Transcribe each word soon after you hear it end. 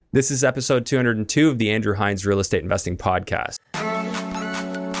This is episode 202 of the Andrew Hines Real Estate Investing Podcast.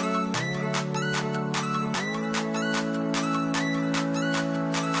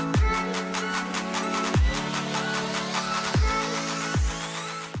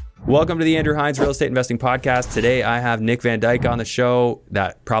 Welcome to the Andrew Hines Real Estate Investing Podcast. Today I have Nick Van Dyke on the show.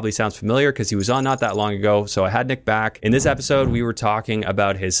 That probably sounds familiar because he was on not that long ago. So I had Nick back. In this episode, we were talking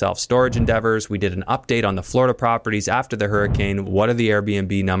about his self-storage endeavors. We did an update on the Florida properties after the hurricane. What are the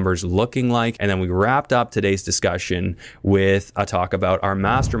Airbnb numbers looking like? And then we wrapped up today's discussion with a talk about our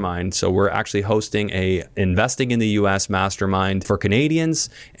mastermind. So we're actually hosting a Investing in the US mastermind for Canadians.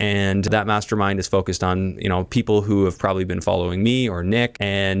 And that mastermind is focused on, people who have probably been following me or Nick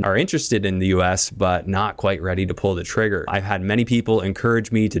and are interested in the US, but not quite ready to pull the trigger. I've had many people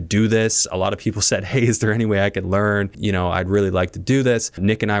encourage me to do this. A lot of people said, hey, is there any way I could learn? I'd really like to do this.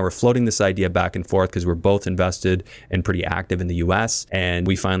 Nick and I were floating this idea back and forth because we're both invested and pretty active in the US, and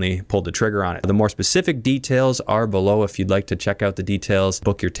we finally pulled the trigger on it. The more specific details are below if you'd like to check out the details,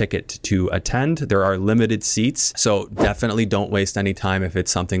 book your ticket to attend. There are limited seats, so definitely don't waste any time if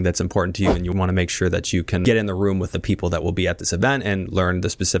it's something that's important to you and you want to make sure that you can get in the room with the people that will be at this event and learn the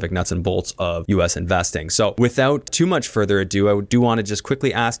specific nuts and bolts of US investing. So without too much further ado, I do want to just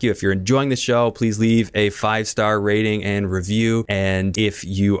quickly ask you, if you're enjoying the show, please leave a 5-star rating and review. And if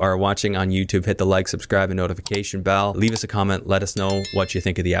you are watching on YouTube, hit the like, subscribe, and notification bell. Leave us a comment. Let us know what you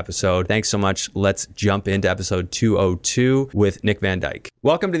think of the episode. Thanks so much. Let's jump into episode 202 with Nick Van Dyke.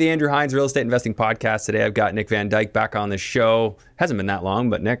 Welcome to the Andrew Hines Real Estate Investing Podcast. Today I've got Nick Van Dyke back on the show. Hasn't been that long,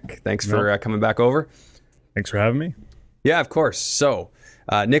 but Nick, thanks for coming back over. Thanks for having me. Yeah, of course. So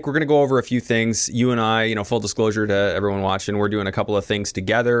Nick, we're going to go over a few things. You and I, full disclosure to everyone watching, we're doing a couple of things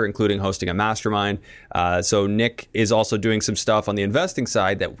together, including hosting a mastermind. So Nick is also doing some stuff on the investing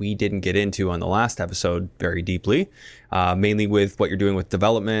side that we didn't get into on the last episode very deeply, mainly with what you're doing with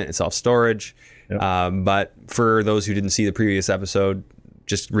development and self-storage. Yep. But for those who didn't see the previous episode,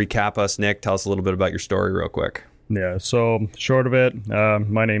 just recap us, Nick. Tell us a little bit about your story real quick. Yeah, so short of it,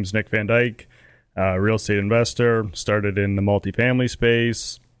 my name's Nick Van Dyke. Real estate investor, started in the multifamily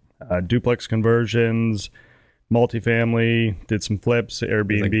space, duplex conversions, multifamily, did some flips,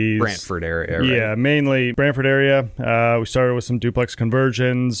 Airbnbs. Like Brantford area, right? Yeah, mainly Brantford area. We started with some duplex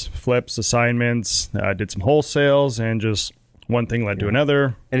conversions, flips, assignments, did some wholesales, and just one thing led to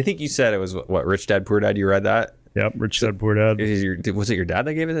another. And I think you said it was, what, Rich Dad, Poor Dad? You read that? Yep, Rich Dad, Poor Dad. Was it your dad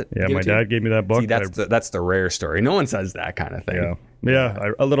that gave it? Yeah, my dad gave me that book. See, that's the rare story. No one says that kind of thing.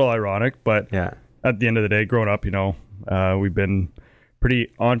 Yeah, a little ironic, but at the end of the day, growing up, we've been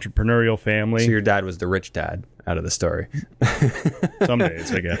pretty entrepreneurial family. So your dad was the rich dad out of the story. Some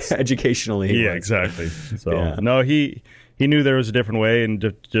days, I guess. Educationally. Yeah, exactly. So no, he knew there was a different way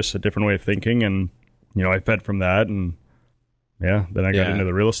and just a different way of thinking. And, I fed from that. And then I got into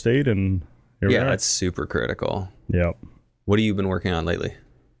the real estate and here we are. That's super critical. Yep. What have you been working on lately?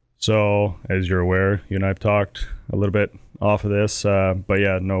 So as you're aware, you and I have talked a little bit off of this, but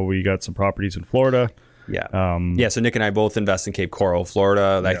we got some properties in Florida. So Nick and I both invest in Cape Coral,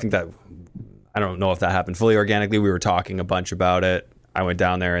 Florida. I think that, I don't know if that happened fully organically. We were talking a bunch about it. I went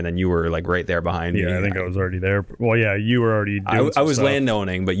down there and then you were like right there behind me. Yeah, I think I was already there. Well, yeah, you were already doing I was stuff. land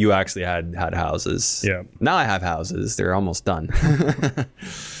owning, but you actually had houses. Yeah. Now I have houses. They're almost done.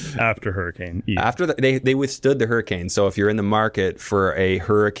 After Hurricane Ian. After they withstood the hurricane. So if you're in the market for a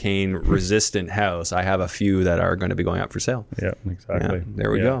hurricane resistant house, I have a few that are going to be going up for sale. Yeah, exactly. Yeah,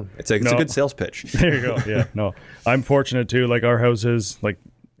 there we go. It's a good sales pitch. There you go. Yeah. No, I'm fortunate too. Like our houses, like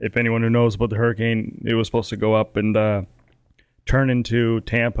if anyone who knows about the hurricane, it was supposed to go up and turn into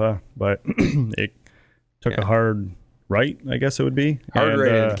Tampa, but it took a hard right, I guess it would be. Hard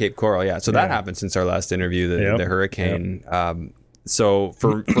right into Cape Coral, So that happened since our last interview, the hurricane. Yep. So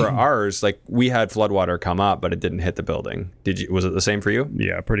for ours, like we had floodwater come up, but it didn't hit the building. Was it the same for you?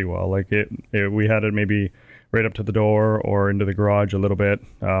 Yeah, pretty well. Like we had it maybe right up to the door or into the garage a little bit.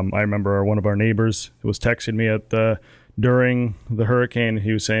 I remember one of our neighbors was texting me during the hurricane.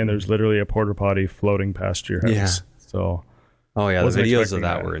 He was saying there's literally a porta potty floating past your house. Yeah. So. Oh yeah, the videos of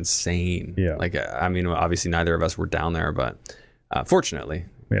that were insane. Yeah. Like, I mean, obviously neither of us were down there, but fortunately.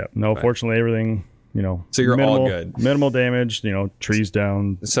 Yeah. No, fortunately everything, So you're all good. Minimal damage, trees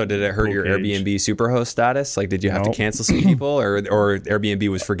down. So did it hurt your Airbnb superhost status? Like, did you have to cancel some people or Airbnb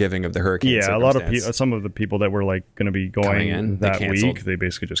was forgiving of the hurricane? Yeah, a lot of people, some of the people that were like going to be going in that week, they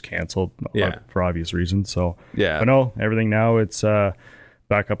basically just canceled for obvious reasons. So, but no, everything now it's,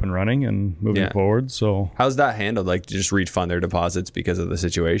 back up and running and moving forward. So how's that handled? Like, just refund their deposits because of the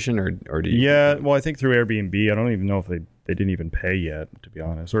situation, or do you? Yeah, well, I think through Airbnb. I don't even know if they didn't even pay yet, to be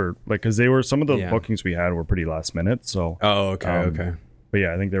honest, or like because they were some of the bookings we had were pretty last minute. So okay. But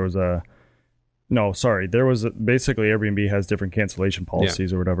yeah, I think there was basically Airbnb has different cancellation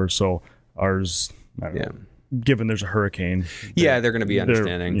policies or whatever. So ours, I don't know, given there's a hurricane. They're going to be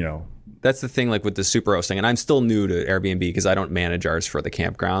understanding. You know, that's the thing, like with the super hosting, and I'm still new to Airbnb because I don't manage ours for the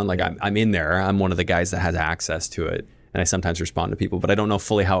campground. Like I'm in there. I'm one of the guys that has access to it, and I sometimes respond to people, but I don't know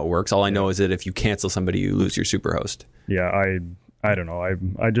fully how it works. All I know is that if you cancel somebody, you lose your super host. Yeah, I don't know.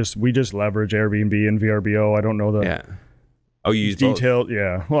 We just leverage Airbnb and VRBO. I don't know the. Yeah. Oh, you use detailed, both?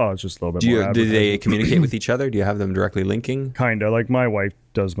 yeah. Well, it's just a little bit more. Do they communicate with each other? Do you have them directly linking? Kind of. Like my wife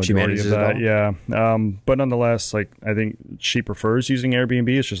does majority of that. Yeah. But nonetheless, like I think she prefers using Airbnb.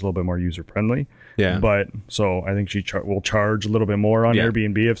 It's just a little bit more user friendly. Yeah. But so I think she will charge a little bit more on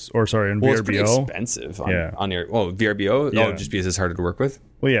Airbnb on VRBO. It's pretty expensive on VRBO. Yeah. Oh, just because it's harder to work with.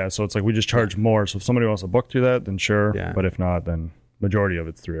 Well, yeah. So it's like we just charge more. So if somebody wants to book through that, then sure. Yeah. But if not, then majority of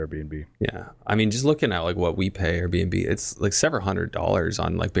it's through Airbnb. Yeah. I mean, just looking at like what we pay Airbnb, it's like several $100s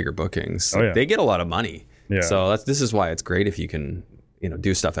on like bigger bookings. Oh, yeah. They get a lot of money. Yeah. So this is why it's great if you can,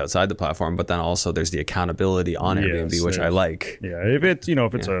 do stuff outside the platform, but then also there's the accountability on Airbnb, which I like. Yeah. If it's,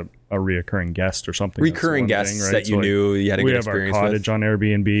 a reoccurring guest or something. Recurring guests that you knew you had a good experience with. We have our cottage on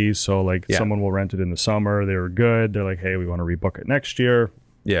Airbnb. So like someone will rent it in the summer. They were good. They're like, hey, we want to rebook it next year.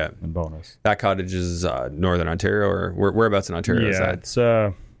 Yeah. And bonus. That cottage is Northern Ontario, or whereabouts in Ontario is that? It's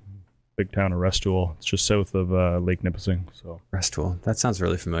big town of Restoule. It's just south of Lake Nipissing. So Restoule. That sounds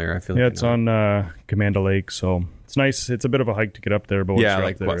really familiar. I feel like it's on Commanda Lake, so it's nice. It's a bit of a hike to get up there, but yeah,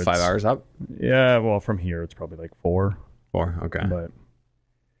 like what, 5 hours up? Yeah, well, from here it's probably like 4. 4, okay. But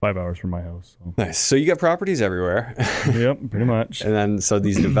 5 hours from my house. So. Nice. So you got properties everywhere. Yep, pretty much. And then so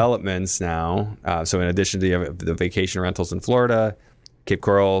these developments now. So in addition to the vacation rentals in Florida, Cape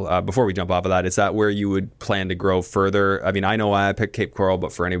Coral, before we jump off of that, is that where you would plan to grow further? I mean, I know why I picked Cape Coral,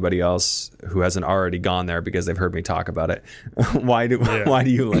 but for anybody else who hasn't already gone there because they've heard me talk about it, why do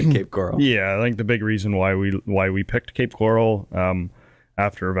you like Cape Coral? Yeah, I think the big reason why we picked Cape Coral,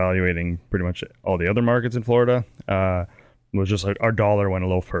 after evaluating pretty much all the other markets in Florida, was just like our dollar went a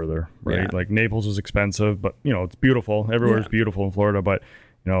little further, right? Yeah. Like Naples is expensive, but it's beautiful. Everywhere's beautiful in Florida, but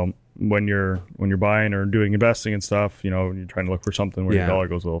when you're buying or doing investing and stuff, you're trying to look for something where your dollar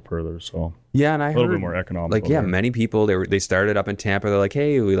goes a little further. So and I heard a little bit more economical. Like many people they started up in Tampa. They're like,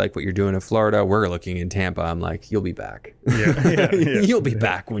 hey, we like what you're doing in Florida. We're looking in Tampa. I'm like, you'll be back. You'll be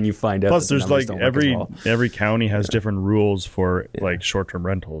back when you find out. Plus, there's like every county has different rules for like short-term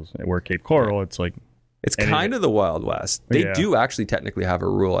rentals. Where Cape Coral, it's like. It's kind of the Wild West. They do actually technically have a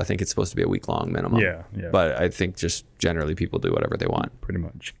rule. I think it's supposed to be a week-long minimum. Yeah. But I think just generally people do whatever they want. Pretty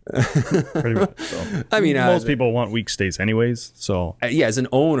much. So. I mean, most people want week stays anyways. So as an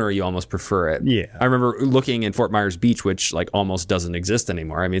owner, you almost prefer it. Yeah. I remember looking in Fort Myers Beach, which like almost doesn't exist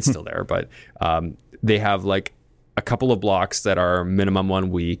anymore. I mean, it's still there, but they have like a couple of blocks that are minimum 1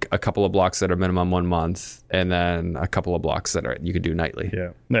 week, a couple of blocks that are minimum 1 month, and then a couple of blocks that you could do nightly.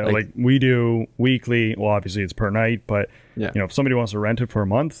 Yeah. No, like we do weekly. Well, obviously it's per night, but if somebody wants to rent it for a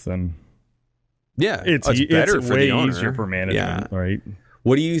month, then it's better for the owner. Easier for management, right?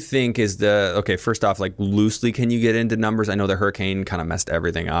 What do you think is first off, like loosely, can you get into numbers? I know the hurricane kind of messed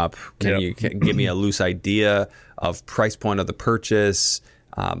everything up. Can you give me a loose idea of price point of the purchase?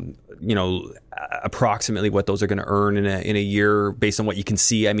 Approximately what those are going to earn in a year based on what you can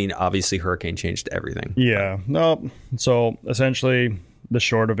see. I mean, obviously hurricane changed everything. Yeah. No. So essentially the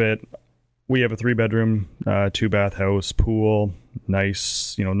short of it, we have a 3-bedroom, 2-bath house, pool,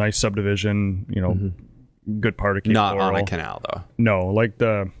 nice subdivision, good part of Cape Not Coral. on a canal though. No, like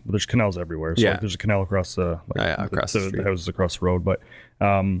there's canals everywhere. So there's a canal across across the street. Houses across the road. But,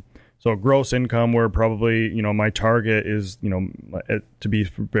 so gross income, we're probably, my target is, to be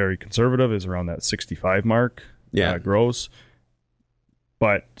very conservative, is around that 65 mark. Yeah. Gross.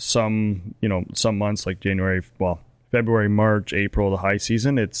 But some months like February, March, April, the high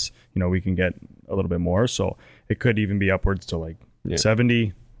season, it's, we can get a little bit more. So it could even be upwards to like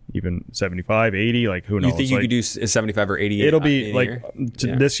 70, even 75, 80, like who knows? You think you could do 75 or 80? It'll be like,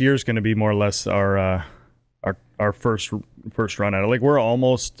 this year's going to be more or less our first run at it. Like we're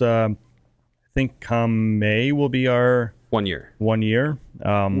almost, I think come May will be our 1 year. 1 year.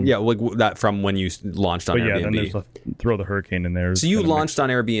 Like that from when you launched on Airbnb. Then there's throw the hurricane in there. So you launched on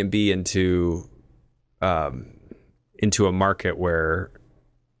Airbnb into a market where,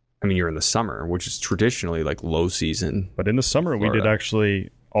 I mean, you're in the summer, which is traditionally like low season. But in the summer, we did actually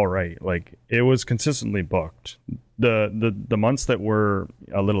all right. Like it was consistently booked. The months that were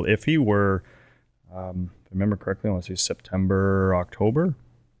a little iffy were, if I remember correctly, I want to say September, October.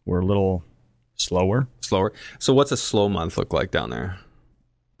 We're a little slower. So what's a slow month look like down there?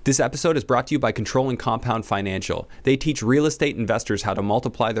 This episode is brought to you by Control and Compound Financial. They teach real estate investors how to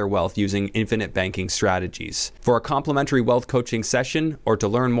multiply their wealth using infinite banking strategies. For a complimentary wealth coaching session or to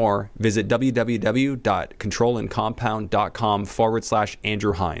learn more, visit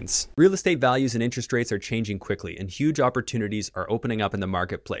www.controlandcompound.com/Andrew Hines. Real estate values and interest rates are changing quickly, and huge opportunities are opening up in the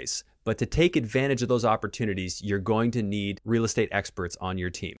marketplace. But to take advantage of those opportunities, you're going to need real estate experts on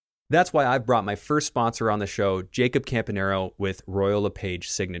your team. That's why I've brought my first sponsor on the show, Jacob Campanaro with Royal LePage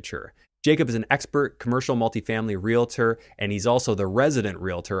Signature. Jacob is an expert commercial multifamily realtor, and he's also the resident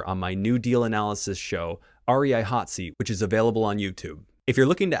realtor on my new deal analysis show, REI Hot Seat, which is available on YouTube. If you're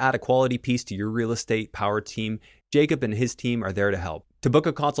looking to add a quality piece to your real estate power team, Jacob and his team are there to help. To book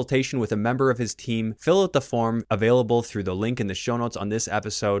a consultation with a member of his team, fill out the form available through the link in the show notes on this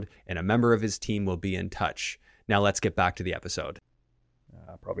episode, and a member of his team will be in touch. Now let's get back to the episode.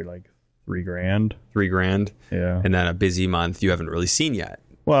 Probably like $3,000. $3,000. Yeah. And then a busy month you haven't really seen yet.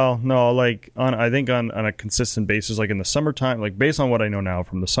 Well, no, like I think on a consistent basis, like in the summertime, like based on what I know now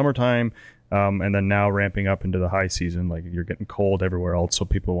from the summertime, and then now ramping up into the high season, like you're getting cold everywhere else, so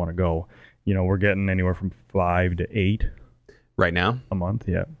people want to go. You know, we're getting anywhere from 5 to 8 right now a month.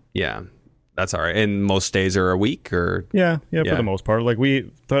 Yeah. Yeah. That's all right. And most days are a week or? Yeah, for the most part. Like we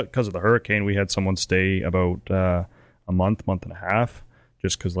thought because of the hurricane, we had someone stay about a month and a half.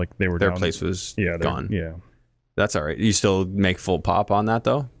 Just because like they were their down, place was gone. Yeah, that's all right. You still make full pop on that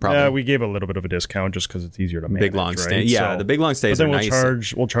though. Probably. Yeah, we gave a little bit of a discount just because it's easier to manage. Big long stay. Right? Yeah, so, the big long stays but then are we'll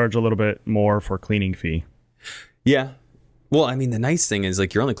nice. We'll charge a little bit more for cleaning fee. Yeah. Well, I mean, the nice thing is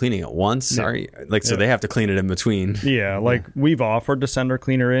like you're only cleaning it once. Sorry, so they have to clean it in between. Yeah, like we've offered to send our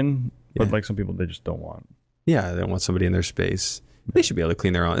cleaner in, but like some people they just don't want. Yeah, they don't want somebody in their space. They should be able to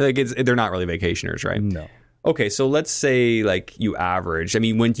clean their own. Like they're not really vacationers, right? No. Okay, so let's say like you average. I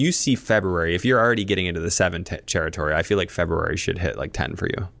mean, when you see February, if you're already getting into the 7 territory, I feel like February should hit like 10 for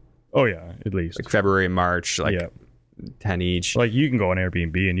you. Oh yeah, at least. Like February and March, like 10 each. Like you can go on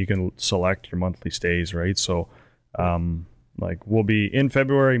Airbnb and you can select your monthly stays, right? So, like we'll be in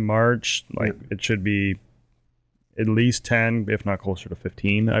February, March. Like it should be at least 10, if not closer to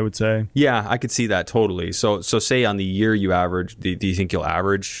 15, I would say. Yeah, I could see that totally. So say on the year you average, do you think you'll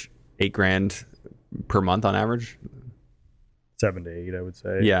average $8,000 per month on average? 7 to 8, I would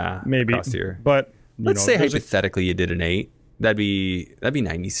say. Yeah, maybe across the year. But let's say hypothetically you did an 8. That'd be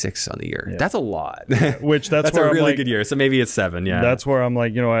 96 on the year. Yeah. That's a lot. Which that's where a I'm really like, good year. So maybe it's 7. Yeah, that's where I'm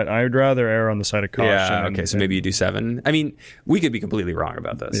like, you know what? I'd rather err on the side of caution. Yeah. Okay. So maybe you do 7. I mean, we could be completely wrong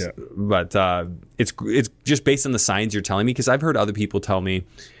about this. Yeah. But it's just based on the signs you're telling me, because I've heard other people tell me,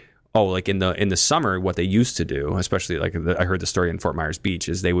 oh, like in the summer, what they used to do, especially like I heard the story in Fort Myers Beach,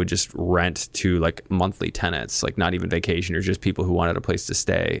 is they would just rent to like monthly tenants, like not even vacationers, just people who wanted a place to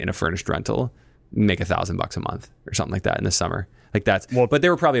stay in a furnished rental, make $1,000 a month or something like that in the summer. Like that's, but they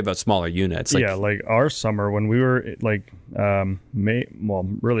were probably about smaller units. Like, yeah, like our summer when we were like May,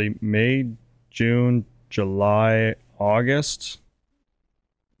 June, July, August.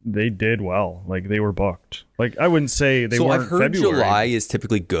 They did well. Like they were booked. Like I wouldn't say they weren't. So I've heard February. July is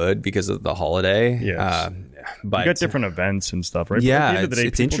typically good because of the holiday. Yes. But you got different events and stuff, right? Yeah,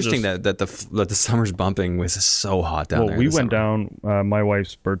 it's interesting that the summer's bumping was so hot down there. Well, we went down. My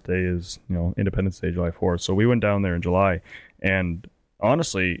wife's birthday is Independence Day, July 4th. So we went down there in July, and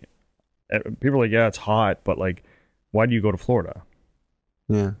honestly, people are like, yeah, it's hot, but like, why do you go to Florida?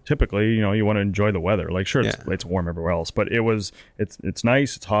 Yeah. Typically, you want to enjoy the weather. Like, sure, it's warm everywhere else, but it's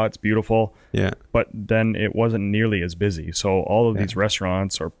nice, it's hot, it's beautiful. Yeah. But then it wasn't nearly as busy. So all of these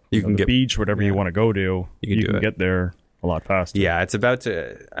restaurants or the beach, whatever you want to go to, you can get there a lot faster. Yeah, it's about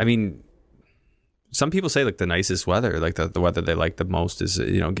to. I mean, some people say like the nicest weather, like the weather they like the most is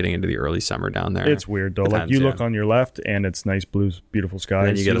getting into the early summer down there. It's weird though. Like you look on your left and it's nice blue, beautiful skies.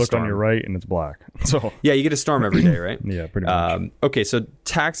 And you look on your right and it's black. So yeah, you get a storm every day, right? Yeah, pretty much. Okay, so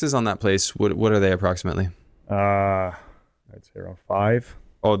taxes on that place, what are they approximately? I'd say around 5.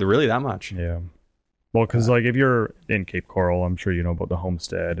 Oh, they're really that much? Yeah. Well, because like if you're in Cape Coral, I'm sure you know about the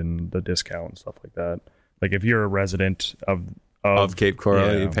homestead and the discount and stuff like that. Like if you're a resident of Cape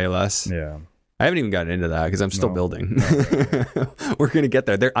Coral, you pay less. Yeah. I haven't even gotten into that because I'm still building. We're going to get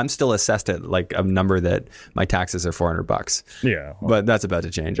there. I'm still assessed at like a number that my taxes are $400. Yeah. Well, but that's about to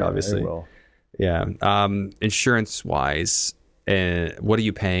change, obviously. It will. Yeah. Insurance wise, what are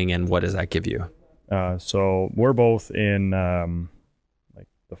you paying and what does that give you? So we're both in like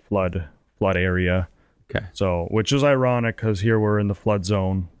the flood area. Okay. So, which is ironic because here we're in the flood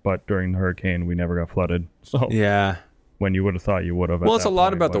zone, but during the hurricane we never got flooded. So yeah. When you would have thought you would have. Well, it's a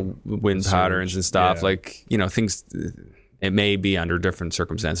lot about the wind patterns and stuff. Yeah. Like, things, It may be under different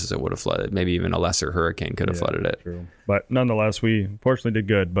circumstances it would have flooded. Maybe even a lesser hurricane could have flooded it. True. But nonetheless, we fortunately did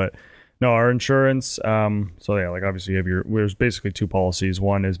good. But no, our insurance, so yeah, like obviously you have there's basically two policies.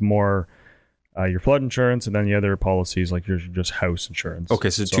 One is more your flood insurance, and then the other policies like your just house insurance. Okay,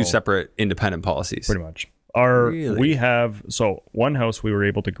 so two separate independent policies. Pretty much. Really? We have, so one house we were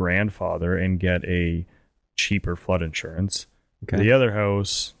able to grandfather and get a cheaper flood insurance. Okay. The other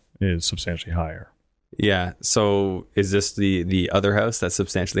house is substantially higher. Yeah. So is this the other house that's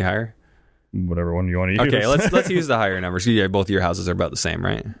substantially higher? Whatever one you want to use. Okay, let's use the higher numbers. Yeah, both of your houses are about the same,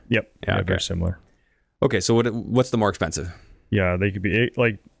 right? Yep. Yeah, okay. Very similar. Okay, so what's the more expensive? Yeah, they could be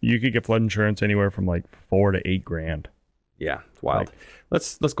like you could get flood insurance anywhere from like $4,000 to $8,000. Yeah, it's wild.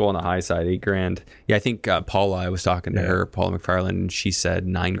 Let's go on the high side, $8,000. Yeah, I think Paula, I was talking to her, Paula McFarland, and she said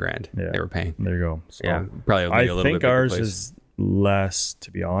 $9,000 they were paying. There you go. So yeah, probably a little bit. I think ours is less, to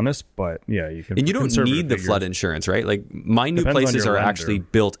be honest, but yeah, you can. And you don't need the flood insurance, right? Like my new places are actually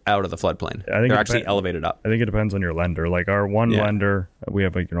built out of the floodplain. They're actually elevated up. I think it depends on your lender. Like our one lender, we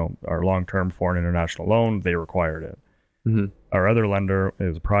have our long-term foreign international loan. They required it. Mm-hmm. Our other lender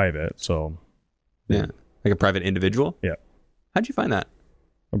is private, so yeah, like a private individual. Yeah. How'd you find that?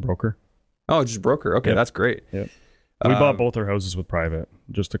 A broker. Oh, just broker. Okay, that's great. Yep. We bought both our houses with private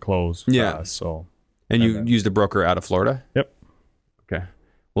just to close. Fast, so. And you used a broker out of Florida? Yep. Okay.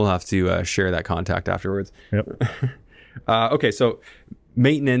 We'll have to share that contact afterwards. Yep. Okay, so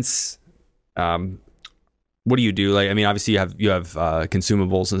maintenance. What do you do? Like, I mean, obviously you have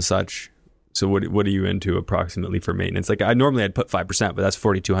consumables and such. So what are you into approximately for maintenance? Like I'd put 5%, but that's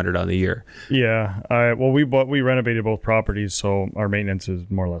 $4,200 on the year. Yeah. Well, we renovated both properties, so our maintenance is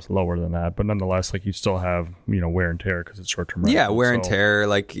more or less lower than that. But nonetheless, like you still have wear and tear because it's short term. Yeah, wear and tear,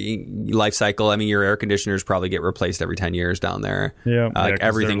 like life cycle. I mean, your air conditioners probably get replaced every 10 years down there. Yeah. Like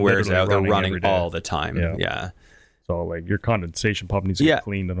everything wears out. They're running all the time. Yeah. So like your condensation pump needs to get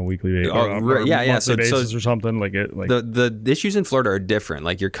cleaned on a weekly basis. So basis or something like it. Like the issues in Florida are different.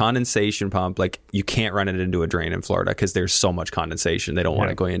 Like your condensation pump, like you can't run it into a drain in Florida because there's so much condensation. They don't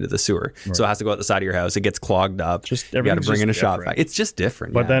want it going into the sewer, so it has to go out the side of your house. It gets clogged up. You got to bring in a shop vac. It's just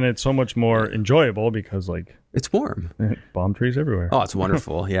different. But then it's so much more enjoyable because like it's warm. Palm trees everywhere. Oh, it's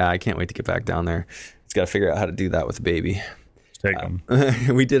wonderful. Yeah, I can't wait to get back down there. It's got to figure out how to do that with the baby. Take them.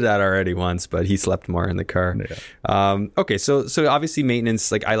 We did that already once, but he slept more in the car. Yeah. Okay, so obviously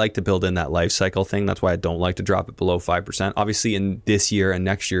maintenance, like I like to build in that life cycle thing. That's why I don't like to drop it below 5%. Obviously, in this year and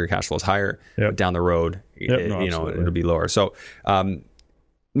next year, cash flow is higher. But down the road, it'll be lower. So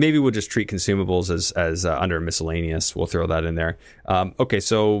maybe we'll just treat consumables as under miscellaneous. We'll throw that in there. Okay,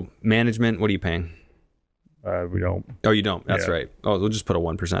 so management, what are you paying? We don't. Oh, you don't? That's right. Oh, we'll just put a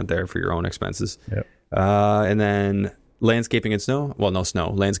 1% there for your own expenses. Yep. And then landscaping and snow? Well, no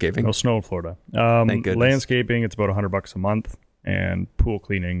snow. Landscaping. No snow in Florida. Thank goodness. Landscaping, it's about $100 a month, and pool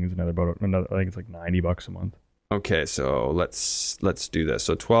cleaning is another. I think it's like $90 a month. Okay, so let's do this.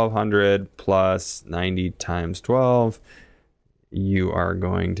 So 1,200 plus 90 times 12, you are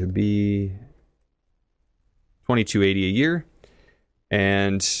going to be $2,280 a year.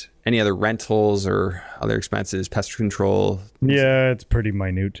 And any other rentals or other expenses, pest control? Yeah, it's pretty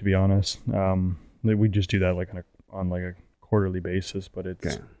minute, to be honest. We just do that like on a quarterly basis, but it's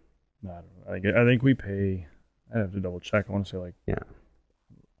I don't know. I think we pay. I have to double check. I want to say like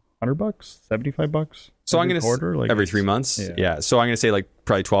 $100, $75. So I'm gonna quarter, like every 3 months. Yeah. So I'm gonna say like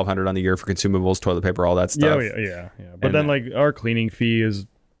probably $1,200 on the year for consumables, toilet paper, all that stuff. Yeah. But then like our cleaning fee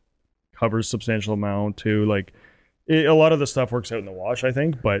covers substantial amount too. Like a lot of the stuff works out in the wash, I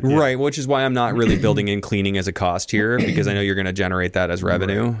think. But right, which is why I'm not really building in cleaning as a cost here, because I know you're going to generate that as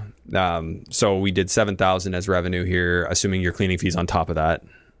revenue. Right. So we did $7,000 as revenue here, assuming your cleaning fees on top of that.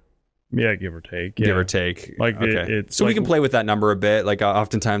 Yeah, give or take. Give or take. Like it's so we can play with that number a bit. Like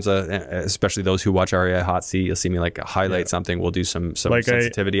oftentimes, especially those who watch REI Hot Seat, you'll see me like highlight something. We'll do some like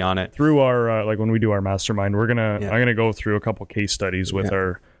sensitivity on it through our like when we do our mastermind. I'm gonna go through a couple case studies with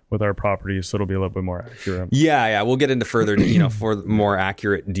our properties, so it'll be a little bit more accurate. Yeah, we'll get into further, for more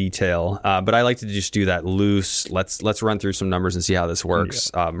accurate detail. But I like to just do that loose. Let's run through some numbers and see how this works.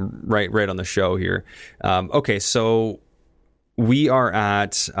 Right on the show here. Okay, so we are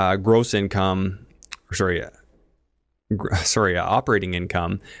at operating income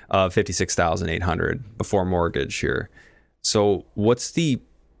of $56,800 before mortgage here. So what's the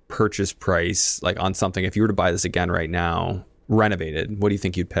purchase price like on something if you were to buy this again right now? Renovated, what do you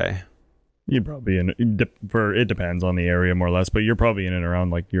think you'd pay? You'd probably it depends on the area more or less, but you're probably in and around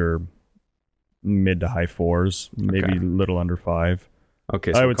like your mid to high fours, maybe a little under 5.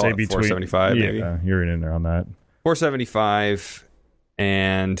 Okay, so I would say between 475. Yeah, maybe? You're in and around that. 475,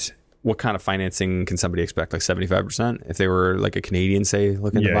 and what kind of financing can somebody expect? Like 75% if they were like a Canadian, say,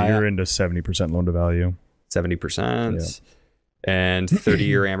 looking to buy you're it? into 70% loan to value. 70%. And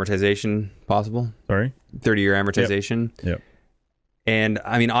 30-year amortization possible? Sorry? 30-year amortization? Yep. And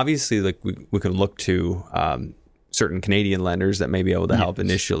I mean, obviously, like we could look to certain Canadian lenders that may be able to help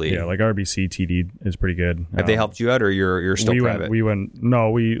initially. Yeah, like RBC TD is pretty good. Have they helped you out, or you're still private?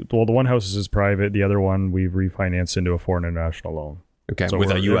 Well, the one house is private. The other one we've refinanced into a foreign international loan. Okay, So with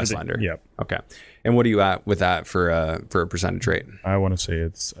a we're- U.S. lender. Yep. Okay. And what are you at with that for a percentage rate? I want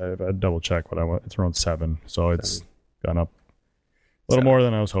to say I double check what I want. It's around 7, so it's gone up a little more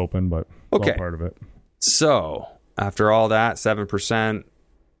than I was hoping, but it's Okay. all part of it. So after all that, 7%.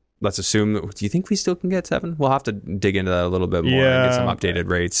 Let's assume. Do you think we still can get 7? We'll have to dig into that a little bit more and get some updated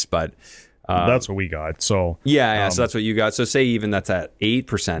rates, but. That's what we got. So So that's what you got. So say even that's at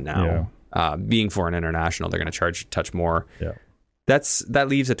 8% now. Being foreign international, they're going to charge a touch more. Yeah. That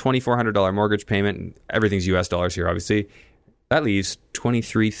leaves a $2,400 mortgage payment. Everything's US dollars here, obviously. That leaves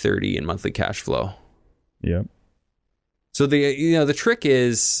 $2,330 in monthly cash flow. Yep. So the trick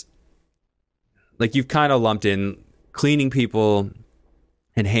is, like, you've kind of lumped in cleaning people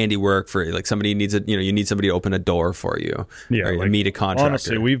and handiwork for, like, somebody needs you need somebody to open a door for you. Yeah, or like, meet a contractor.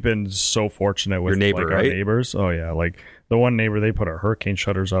 Honestly, we've been so fortunate with Your neighbor, like, our right? neighbors. Oh yeah, like the one neighbor, they put our hurricane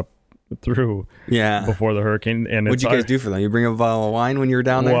shutters up through before the hurricane. And what'd you guys do for them? You bring a bottle of wine when you were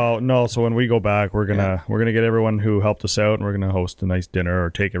down there? Well, no. So when we go back, we're gonna get everyone who helped us out, and we're gonna host a nice dinner or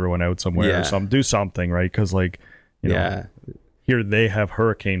take everyone out somewhere or do something, right? Because like you know, here they have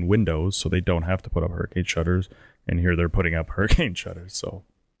hurricane windows, so they don't have to put up hurricane shutters, and here they're putting up hurricane shutters. So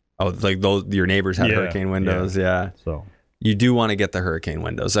like those your neighbors had hurricane windows, So you do want to get the hurricane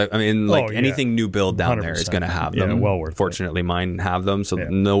windows. I mean, like anything new build down there is going to have them. well worth Fortunately, mine have them, so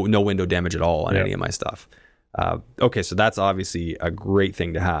no window damage at all on any of my stuff. Okay, so that's obviously a great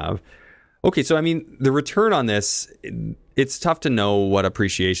thing to have. Okay, so I mean, the return on this, it's tough to know what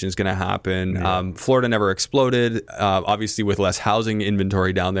appreciation is going to happen. Florida never exploded. Obviously, with less housing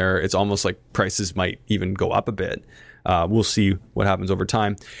inventory down there, it's almost like prices might even go up a bit. We'll see what happens over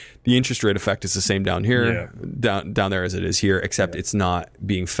time. The interest rate effect is the same down here, down there as it is here, except it's not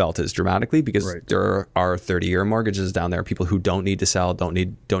being felt as dramatically because there are 30-year mortgages down there. People who don't need to sell, don't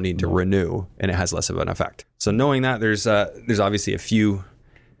need to renew, and it has less of an effect. So knowing that, there's obviously a few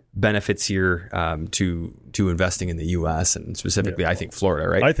benefits here to investing in the U.S. and specifically, I think Florida.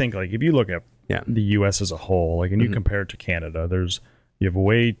 Right? I think like if you look at the U.S. as a whole, like, and you compare it to Canada, you have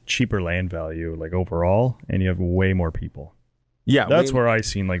way cheaper land value, like overall, and you have way more people. Yeah, that's where I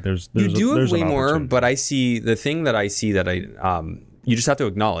seen like there's you do have way more, but I see the thing that I see that you just have to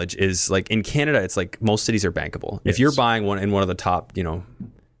acknowledge is like in Canada, it's like most cities are bankable. If you're buying one in one of the top,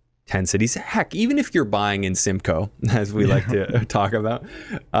 10 cities, heck, even if you're buying in Simcoe, as we like to talk about.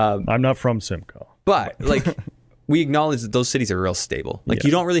 I'm not from Simcoe, but like we acknowledge that those cities are real stable. Like you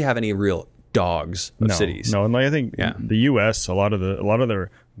don't really have any real dogs of cities. No, and like, I think the U.S. a lot of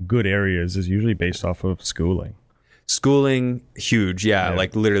their good areas is usually based off of schooling. Schooling, huge,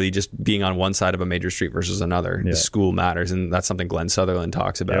 like literally just being on one side of a major street versus another. The school matters, and that's something Glenn Sutherland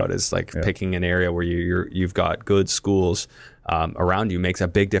talks about. Is like picking an area where you've got good schools around you makes a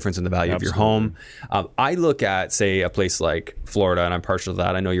big difference in the value of your home. I look at, say, a place like Florida, and I'm partial to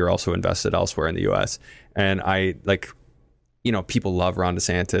that. I know you're also invested elsewhere in the U.S., and I like. People love Ron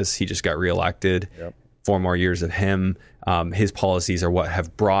DeSantis. He just got reelected. 4 more years of him. His policies are what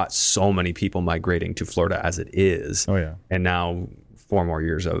have brought so many people migrating to Florida as it is. Oh, yeah. And now 4 more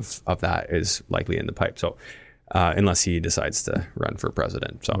years of that is likely in the pipe. So unless he decides to run for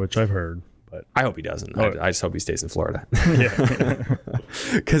president. So which I've heard. But I hope he doesn't. I just hope he stays in Florida. Yeah.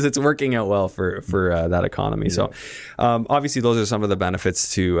 Because it's working out well for that economy. Yeah. So obviously those are some of the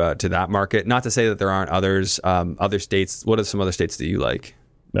benefits to that market. Not to say that there aren't others. Other states, what are some other states that you like?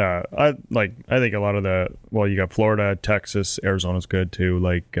 I think a lot of you got Florida, Texas, Arizona's good too.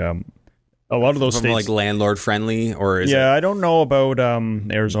 Like a lot of those states, like landlord friendly, or is I don't know about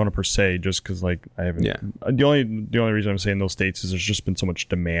Arizona per se, just because like I haven't. Yeah. The only reason I'm saying those states is there's just been so much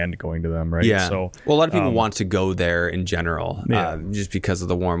demand going to them, right? Yeah. So a lot of people want to go there in general, just because of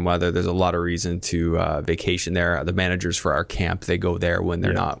the warm weather. There's a lot of reason to vacation there. The managers for our camp, they go there when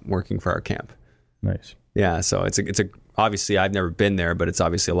they're not working for our camp. Nice. Yeah. So it's a obviously I've never been there, but it's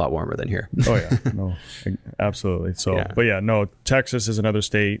obviously a lot warmer than here. Oh yeah, no, absolutely. So, but Texas is another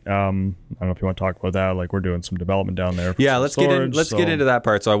state. I don't know if you want to talk about that. Like we're doing some development down there. Let's get into that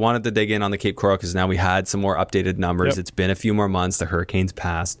part. So I wanted to dig in on the Cape Coral because now we had some more updated numbers. It's been a few more months. The hurricane's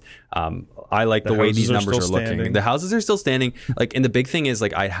passed. I like the way these houses are numbers are still looking. standing. The houses are still standing. Like, and the big thing is,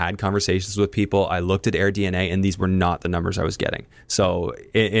 like, I had conversations with people. I looked at AirDNA, and these were not the numbers I was getting. So,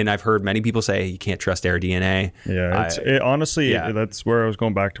 and I've heard many people say you can't trust AirDNA. Yeah, honestly, yeah. that's where I was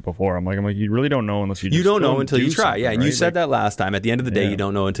going back to before. I'm like, you really don't know unless you. You Just don't go know until you try. something, Yeah, and you right? said that last time. At the end of the day, Yeah. you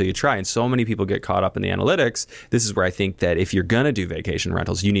don't know until you try. And so many people get caught up in the analytics. This is where I think that if you're gonna do vacation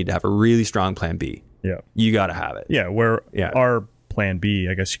rentals, you need to have a really strong plan B. Yeah, You got to have it. yeah. Where Yeah. our plan B,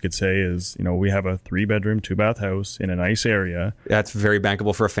 I guess you could say, is we have a 3-bedroom, 2-bath house in a nice area. That's very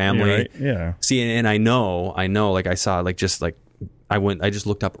bankable for a family. Right? Yeah. See, and I know, like I saw, like, just like I just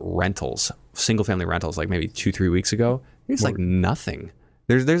looked up rentals, single family rentals, like maybe 2-3 weeks ago. It's like nothing.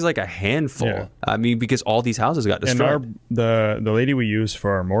 There's like a handful. Yeah. I mean, because all these houses got destroyed. And the lady we use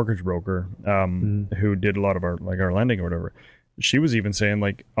for our mortgage broker, who did a lot of our lending or whatever, she was even saying,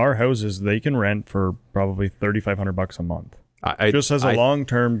 like, our houses, they can rent for probably $3,500 a month, just as a long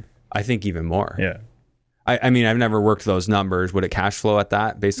term. I think even more. Yeah. I mean, I've never worked those numbers. Would it cash flow at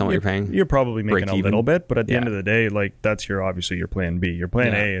that based on what you're paying? You're probably making Break a even? little bit, but at the Yeah. end of the day, like, that's obviously your plan B. Your plan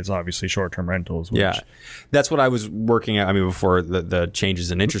Yeah. A is obviously short-term rentals. Which, Yeah, that's what I was working at. I mean, before the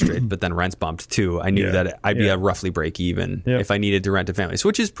changes in interest rate, but then rents bumped too. I knew Yeah. that I'd be Yeah. a roughly break even Yeah. if I needed to rent to families,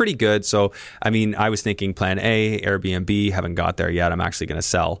 which is pretty good. So, I mean, I was thinking plan A, Airbnb, haven't got there yet. I'm actually going to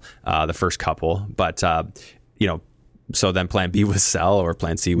sell the first couple, but so then plan B was sell, or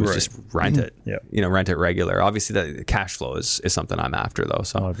plan C was Right. just rent it. Yeah. Rent it regular. Obviously, the cash flow is something I'm after though.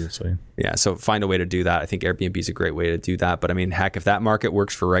 So obviously. yeah, so find a way to do that. I think Airbnb is a great way to do that. But I mean, heck, if that market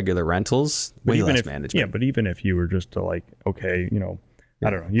works for regular rentals, way less management. Yeah, but even if you were just to, like, okay, I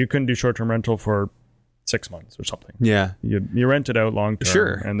don't know, you couldn't do short-term rental for 6 months or something. Yeah. You rent it out long term,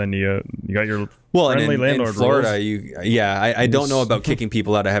 Sure. and then you got your Well, and friendly in landlord Florida, rules. I don't know about kicking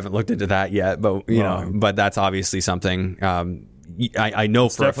people out. I haven't looked into that yet, but but that's obviously something. I know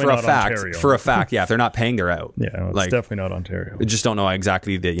for a definitely not fact. Ontario. For a fact, yeah. If they're not paying, they're out. Yeah, no, it's like, definitely not Ontario. I just don't know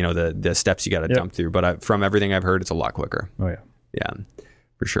exactly the steps you got to jump through. But from everything I've heard, it's a lot quicker. Oh yeah. Yeah,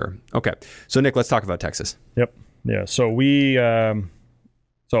 for sure. Okay, so Nick, let's talk about Texas. Yep. Yeah. So we,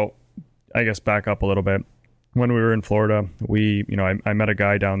 so I guess back up a little bit. When we were in Florida, I met a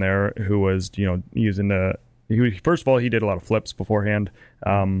guy down there who was, using first of all, he did a lot of flips beforehand.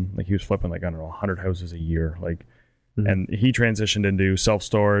 Like, he was flipping, like, I don't know, 100 houses a year. Like, and he transitioned into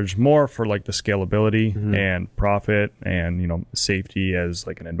self-storage more for, like, the scalability and profit and, safety as,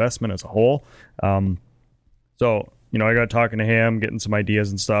 like, an investment as a whole. So, I got talking to him, getting some ideas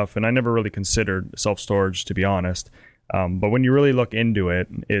and stuff, and I never really considered self-storage, to be honest. But when you really look into it,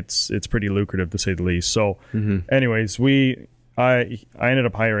 it's pretty lucrative, to say the least. So anyways, I ended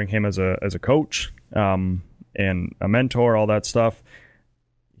up hiring him as a coach, and a mentor, all that stuff.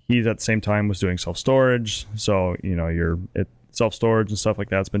 He's at the same time was doing self-storage. So, self-storage and stuff like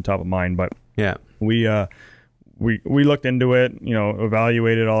that's been top of mind, but Yeah. we looked into it,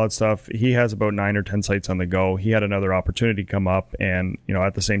 evaluated all that stuff. He has about 9 or 10 sites on the go. He had another opportunity come up, and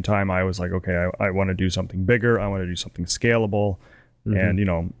at the same time, I was like, okay, I want to do something bigger. I want to do something scalable,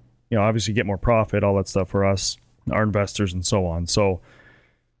 and obviously get more profit, all that stuff for us, our investors, and so on. So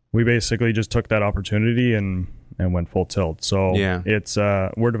we basically just took that opportunity and went full tilt. So it's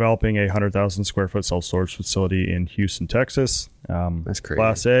we're developing a 100,000 square foot self-storage facility in Houston, Texas. That's crazy.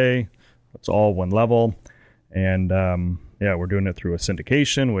 Class A. It's all one level. And we're doing it through a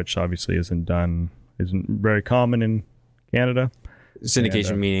syndication, which obviously isn't very common in Canada.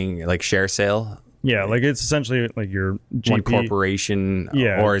 Syndication meaning like share sale? Yeah, like it's essentially like your GP, one corporation,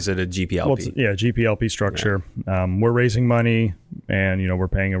 or is it a GPLP? Well, GPLP structure. Yeah. We're raising money, and we're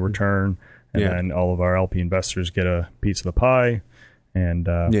paying a return, and then all of our LP investors get a piece of the pie, and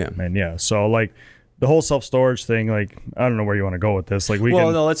so like. The whole self-storage thing, like, I don't know where you want to go with this. Like,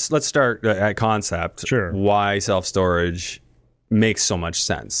 let's start at concept. Sure. Why self-storage makes so much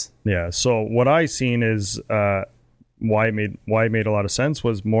sense. Yeah. So what I seen is why it made a lot of sense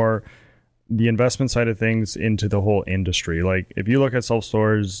was more the investment side of things into the whole industry. Like, if you look at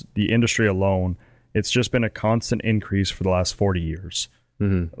self-storage, the industry alone, it's just been a constant increase for the last 40 years.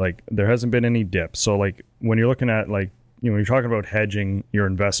 Like, there hasn't been any dip. So, like, when you're looking at, like, when you're talking about hedging your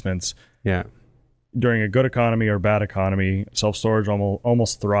investments, during a good economy or bad economy, self-storage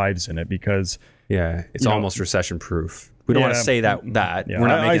almost thrives in it because it's almost recession proof. We don't want to say that. Yeah, we're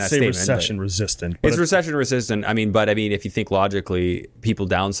not making that statement. Recession resistant. It's recession resistant. I mean, if you think logically, people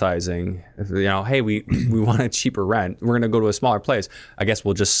downsizing, hey, we want a cheaper rent. We're going to go to a smaller place. I guess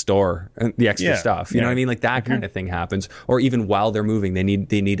we'll just store the extra stuff. You know what I mean? Like that kind of thing happens. Or even while they're moving, they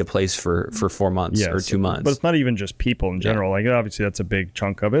need a place for 4 months or 2 months. But it's not even just people in general. Like, obviously that's a big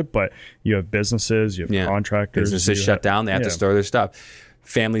chunk of it, but you have businesses, you have contractors. Businesses shut down. They have to store their stuff.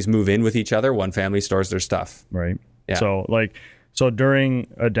 families move in with each other, one family stores their stuff. Right. Yeah. So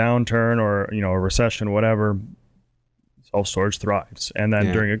during a downturn or, a recession, whatever, self-storage thrives. And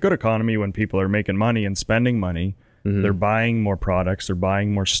then during a good economy, when people are making money and spending money, they're buying more products, they're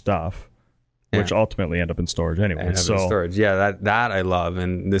buying more stuff, which ultimately end up in storage anyway. Storage. Yeah, that I love.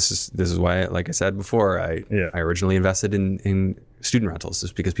 And this is why, like I said before, I originally invested in student rentals,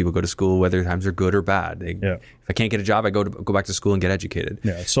 just because people go to school whether times are good or bad. If I can't get a job, I go back to school and get educated.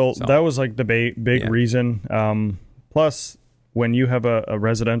 Yeah. So that was like the big reason. Plus, when you have a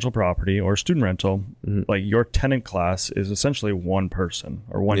residential property or student rental, like your tenant class is essentially one person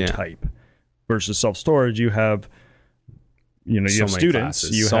or one type, versus self-storage, you have, you have students,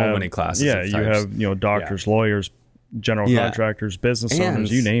 classes, many classes. Yeah, you have, doctors, lawyers, general contractors, business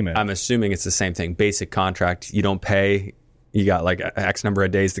owners, you name it. I'm assuming it's the same thing. Basic contract, you don't pay. You got like X number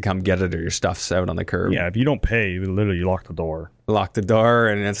of days to come get it, or your stuff's out on the curb. Yeah, if you don't pay, you literally lock the door. Lock the door,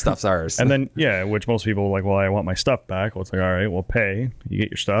 and then stuff's ours. And then, which most people are like, well, I want my stuff back. Well, it's like, all right, well, pay. You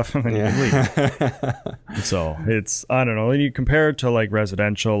get your stuff, and then you can leave. So it's, I don't know. And you compare it to like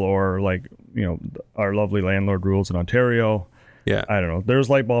residential or like, our lovely landlord rules in Ontario. Yeah. I don't know. There's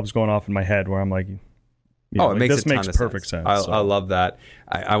light bulbs going off in my head where I'm like, this makes perfect sense. I love that.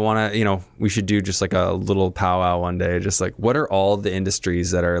 I want to, we should do just like a little powwow one day. Just like, what are all the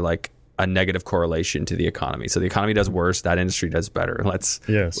industries that are like a negative correlation to the economy? So the economy does worse, that industry does better. Let's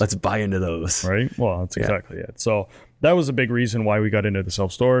buy into those. Right. Well, that's exactly it. So that was a big reason why we got into the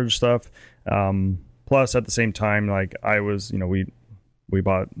self-storage stuff. Plus, at the same time, like I was, we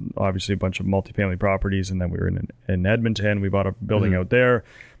bought obviously a bunch of multifamily properties, and then we were in Edmonton. We bought a building out there.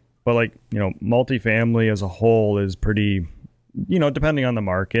 But like, multifamily as a whole is pretty, depending on the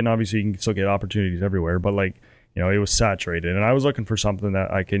market, and obviously you can still get opportunities everywhere, but like, it was saturated, and I was looking for something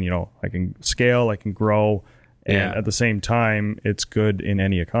that I can, I can scale, I can grow, and at the same time, it's good in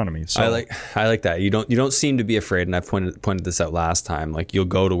any economy. So I like that. You don't seem to be afraid, and I've pointed this out last time. Like, you'll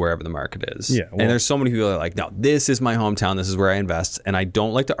go to wherever the market is. Yeah. Well, and there's so many people that are like, no, this is my hometown. This is where I invest, and I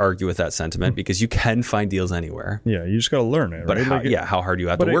don't like to argue with that sentiment because you can find deals anywhere. Yeah, you just got to learn it. But right? how hard do you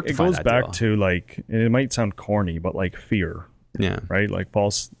have to work to find that deal? It goes back to like, it might sound corny, but like fear. Yeah. Right. Like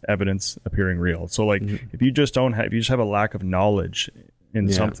false evidence appearing real. So like, if you just have a lack of knowledge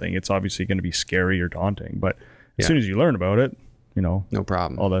in something, it's obviously going to be scary or daunting. But as soon as you learn about it, no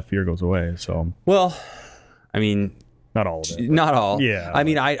problem. All that fear goes away. So, well, I mean, not all of it. Not all. Yeah. I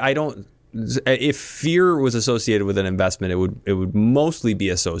mean, I don't. If fear was associated with an investment, it would mostly be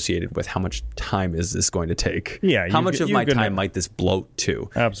associated with how much time is this going to take? Yeah. How much of my time might this bloat to?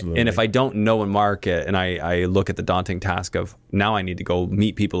 Absolutely. And if I don't know a market and I look at the daunting task of now I need to go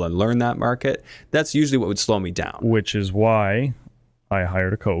meet people and learn that market, that's usually what would slow me down. Which is why I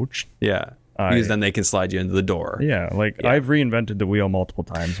hired a coach. Yeah. Because then they can slide you into the door. Yeah, I've reinvented the wheel multiple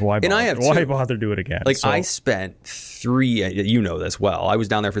times. Why bother do it again? Like, I spent you know this well. I was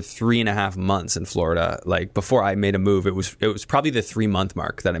down there for 3.5 months in Florida. Like, before I made a move, it was probably the 3-month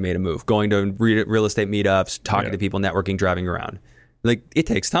mark that I made a move. Going to real estate meetups, talking to people, networking, driving around. Like, it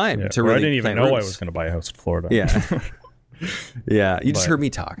takes time to really. I didn't even know I was going to buy a house in Florida. Yeah. Yeah, you just heard me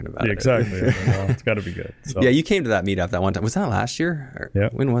talking about it. Exactly. It's got to be good. So. Yeah, you came to that meetup that one time. Was that last year? Yeah.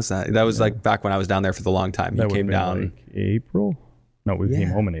 When was that? That was like back when I was down there for the long time. You came down. Like April? No, we came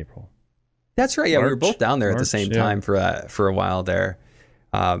home in April. That's right. Yeah, we were both down there at the same time for a while there.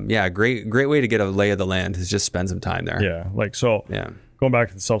 Great way to get a lay of the land is just spend some time there. Yeah, going back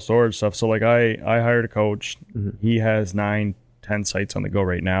to the self-storage stuff. So like I hired a coach. He has 9-10 sites on the go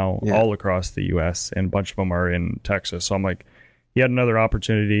right now, all across the US, and a bunch of them are in Texas. So I'm like, he had another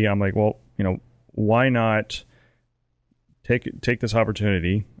opportunity. I'm like, well, why not take this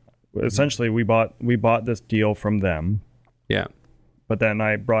opportunity? Essentially, we bought this deal from them. Yeah. But then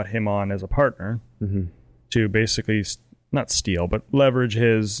I brought him on as a partner to basically not steal, but leverage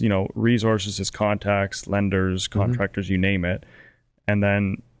his, resources, his contacts, lenders, contractors, you name it. And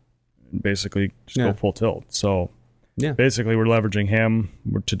then basically just go full tilt. So basically we're leveraging him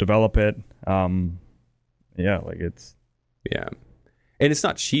to develop it. And it's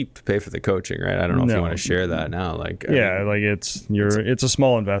not cheap to pay for the coaching, right? I don't know if you want to share that now. It's a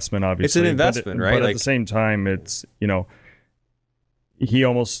small investment, obviously. It's an investment, right? But at the same time, it's, he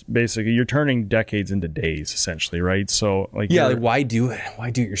almost basically, you're turning decades into days, essentially, right? So why do it? Why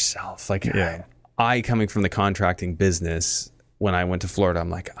do it yourself? I coming from the contracting business, when I went to Florida,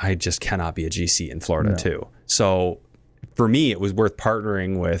 I'm like, I just cannot be a GC in Florida too. So for me, it was worth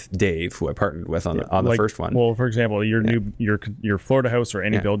partnering with Dave, who I partnered with on the first one. Well, for example, your Florida house or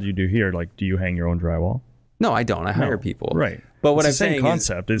any build you do here, like, do you hang your own drywall? No, I don't. I hire people. Right. But what it's I'm the same saying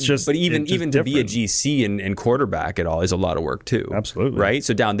concept. It's just, but even it's just to be a different. GC and quarterback it all is a lot of work too. Absolutely. Right.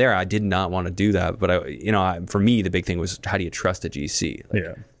 So down there, I did not want to do that. But for me, the big thing was, how do you trust a GC?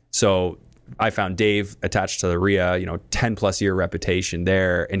 Yeah. So I found Dave attached to the RIA, 10 plus year reputation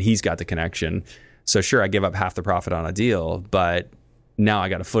there, and he's got the connection. So sure, I give up half the profit on a deal, but now I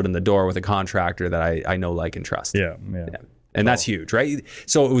got a foot in the door with a contractor that I know, like, and trust. Yeah. And that's huge, right?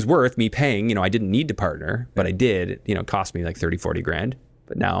 So it was worth me paying, I didn't need to partner, but I did, it cost me like 30, 40 grand,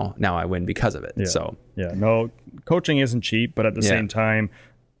 but now I win because of it. Yeah. So yeah, no, coaching isn't cheap, but at the same time,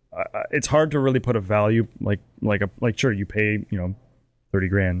 it's hard to really put a value like sure, you pay, 30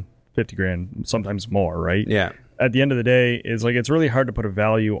 grand, 50 grand, sometimes more, right? Yeah. At the end of the day, it's really hard to put a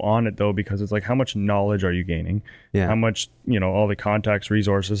value on it though, because it's like, how much knowledge are you gaining? Yeah. How much, all the contacts,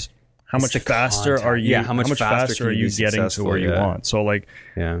 resources, how It's much the faster contact. are you? Yeah, how much faster can are you you be getting to successful? where you Yeah. want? So like,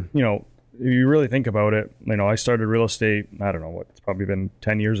 Yeah. if you really think about it, I started real estate, I don't know, it's probably been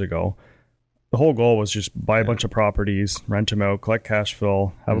 10 years ago. The whole goal was just buy a bunch of properties, rent them out, collect cash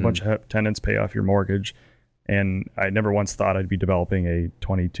flow, have a bunch of tenants pay off your mortgage. And I never once thought I'd be developing a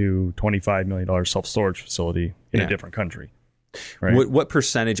 $25 million self-storage facility in a different country. Right? What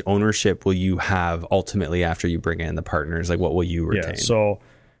percentage ownership will you have ultimately after you bring in the partners? Like, what will you retain? Yeah, so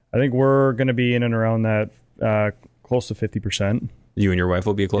I think we're going to be in and around that close to 50%. You and your wife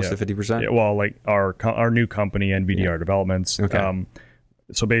will be close to 50%? Yeah, well, like our new company, NVDR Developments. Okay.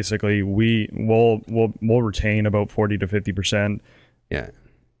 So basically, we'll retain about 40 to 50%. Yeah.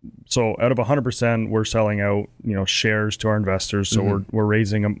 So out of 100%, we're selling out, shares to our investors. So we're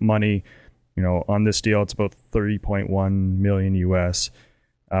raising money, on this deal. It's about 30.1 million US.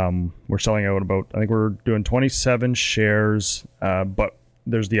 We're selling out I think we're doing 27 shares, but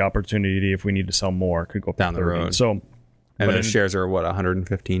there's the opportunity if we need to sell more, could go up down to the 30. road. So, And those shares are what,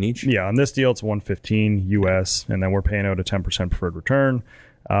 115 each? Yeah, on this deal it's 115 US, and then we're paying out a 10% preferred return.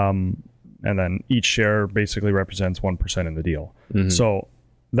 And then each share basically represents 1% in the deal. So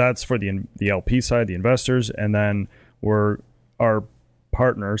that's for the LP side, the investors, and then our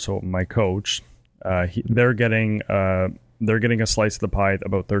partner, so my coach, they're getting a slice of the pie,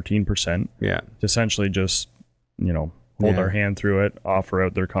 about 13%. Yeah. To essentially just hold our hand through it, offer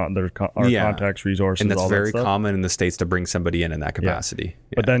out our contacts, resources, and that's all very that stuff. common in the States to bring somebody in that capacity.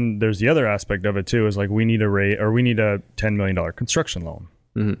 Yeah. But then there's the other aspect of it too, is like we need a $10 million construction loan.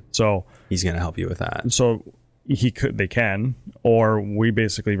 So he's going to help you with that. So they can, or we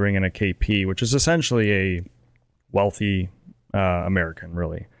basically bring in a KP, which is essentially a wealthy American,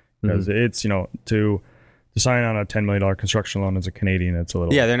 really, because it's to sign on a $10 million construction loan as a Canadian, it's a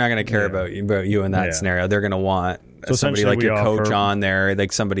little they're not going to care about you in that scenario. They're going to want somebody like your coach on there,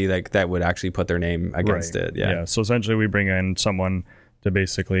 like somebody like that would actually put their name against it. Yeah. So essentially, we bring in someone to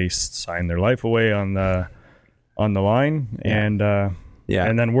basically sign their life away on the line, and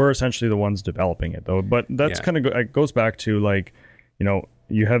and then we're essentially the ones developing it, though. But that's kind of it goes back to like,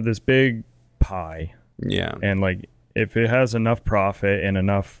 you have this big pie, and like if it has enough profit and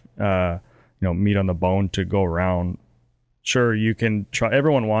enough meat on the bone to go around, sure, you can try.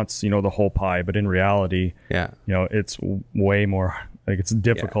 Everyone wants the whole pie, but in reality, it's way more like it's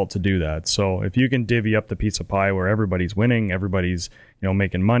difficult to do that. So if you can divvy up the piece of pie where everybody's winning, everybody's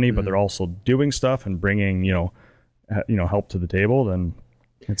making money, but they're also doing stuff and bringing help to the table, then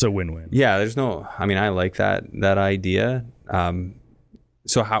it's a win-win. Yeah, I like that idea.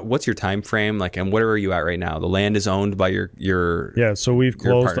 So what's your time frame like, and where are you at right now? The land is owned by your so we've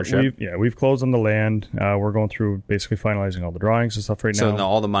closed partnership? we've closed on the land. We're going through basically finalizing all the drawings and stuff right now. So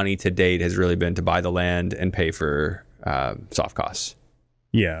all the money to date has really been to buy the land and pay for soft costs.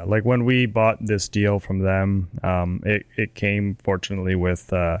 Yeah, like when we bought this deal from them, it came fortunately with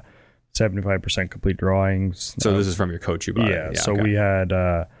 75% complete drawings. So this is from your coach you bought it. So we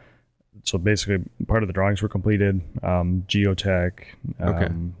had so basically part of the drawings were completed, geotech,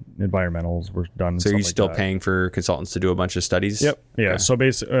 environmentals were done. So you're still paying for consultants to do a bunch of studies? Yep. Yeah. Okay. So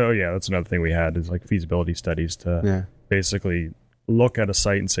basically, that's another thing we had is like feasibility studies to basically look at a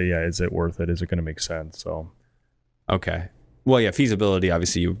site and say, is it worth it? Is it going to make sense? So. Okay. Well, feasibility,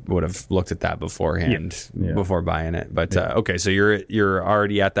 obviously you would have looked at that beforehand before buying it. But okay, so you're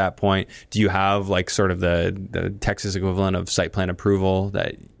already at that point. Do you have like sort of the Texas equivalent of site plan approval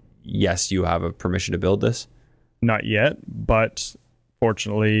that yes, you have a permission to build this? Not yet, but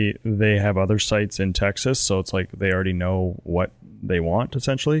fortunately, they have other sites in Texas, so it's like they already know what they want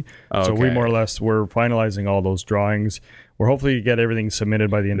essentially. So we more or less, we're finalizing all those drawings. We're hopefully to get everything submitted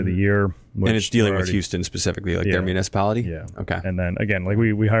by the end of the year. And it's dealing with Houston specifically, like their municipality? Yeah. Okay. And then again, like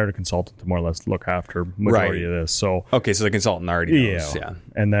we hired a consultant to more or less look after majority of this. So okay, so the consultant already knows. Yeah.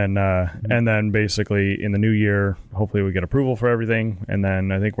 And then basically in the new year, hopefully we get approval for everything. And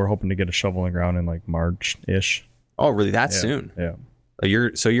then I think we're hoping to get a shovel in the ground in like March-ish. Oh, really? That soon? Yeah.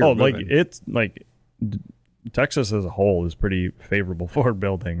 You're moving. Like it's like Texas as a whole is pretty favorable for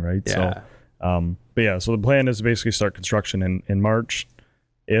building, right? Yeah. So, but yeah, so the plan is to basically start construction in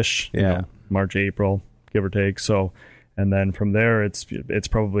March-ish. Yeah. March, April, give or take. So, and then from there, it's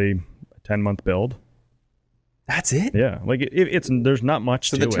probably a 10-month build. That's it? Yeah. Like it's there's not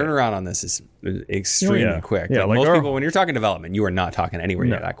much to it. So the turnaround on this is extremely quick. Yeah. Like most people, when you're talking development, you are not talking anywhere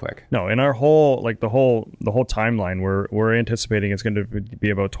near that quick. No, in our whole, like the whole timeline, we're anticipating it's going to be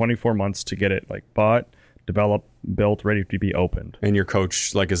about 24 months to get it like bought, developed, built, ready to be opened. And your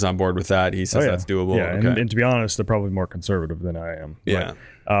coach like is on board with that. He says that's doable. Yeah, okay. and to be honest, they're probably more conservative than I am. Yeah.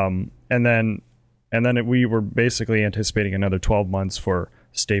 But, and then we were basically anticipating another 12 months for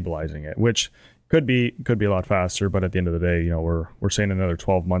stabilizing it, which could be a lot faster. But at the end of the day, we're saying another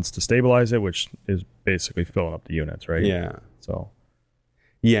 12 months to stabilize it, which is basically filling up the units, right? Yeah. So.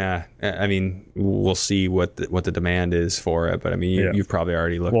 Yeah, I mean, we'll see what the demand is for it, but I mean, you've probably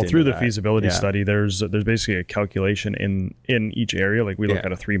already looked. Well, through the that. feasibility study, there's basically a calculation in each area. Like we look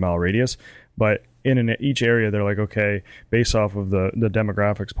at a 3-mile radius, but in each area, they're like, okay, based off of the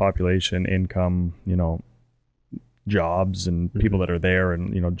demographics, population, income, jobs, and people that are there,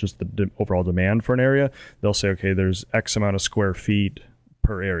 and just the overall demand for an area, they'll say, okay, there's X amount of square feet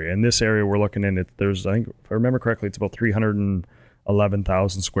per area. In this area, we're looking in, there's, I think, if I remember correctly, it's about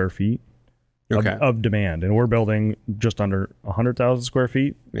 311,000 square feet of demand, and we're building just under 100,000 square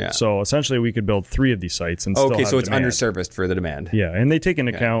feet. Yeah. So essentially, we could build 3 of these sites and still have so it's demand. underserviced for the demand. Yeah, and they take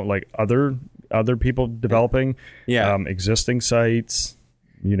into account like other people developing, existing sites,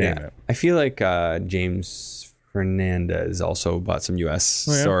 you name it. I feel like James Fernandez also bought some U.S.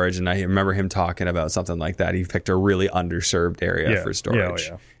 storage, and I remember him talking about something like that. He picked a really underserved area for storage.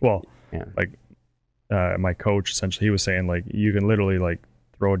 Yeah. Well, like my coach, essentially, he was saying like you can literally like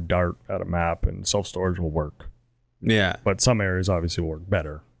throw a dart at a map and self-storage will work. Yeah. But some areas obviously will work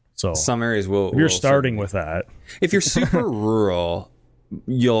better. So some areas will. If you're starting with that. If you're super rural,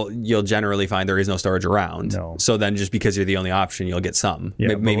 you'll generally find there is no storage around. No. So then just because you're the only option, you'll get some.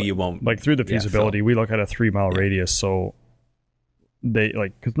 Yeah, maybe you won't. Like through the feasibility, we look at a 3-mile radius. So they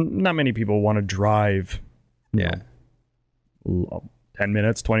because not many people want to drive. 10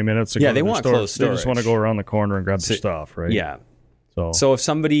 minutes, 20 minutes. They want close storage. They just want to go around the corner and grab their stuff, right? Yeah. So if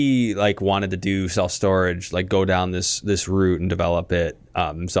somebody like wanted to do self-storage, like go down this route and develop it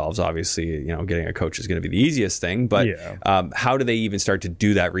themselves, obviously, getting a coach is going to be the easiest thing. But how do they even start to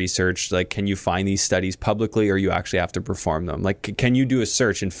do that research? Like, can you find these studies publicly, or you actually have to perform them? Like, can you do a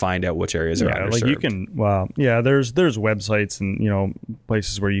search and find out which areas are underserved? Like you can. Well, there's websites and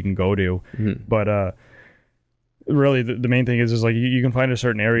places where you can go to, but really the main thing is like you can find a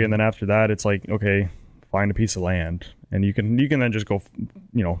certain area, and then after that, it's like, okay, find a piece of land, and you can then just go,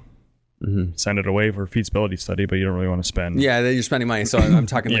 send it away for a feasibility study, but you don't really want to spend. Yeah, you're spending money. So I'm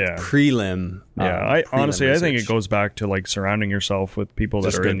talking like prelim. I honestly think it goes back to like surrounding yourself with people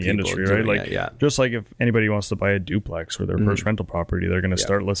that are in the industry, right? Like, just like if anybody wants to buy a duplex or their first rental property, they're going to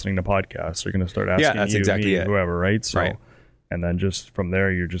start listening to podcasts. They're going to start asking me, whoever, right? So, and then just from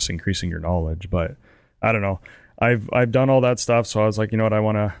there, you're just increasing your knowledge. But I don't know. I've done all that stuff, so I was like, you know what, I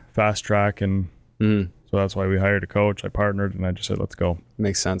want to fast track, and so that's why we hired a coach. I partnered, and I just said, let's go.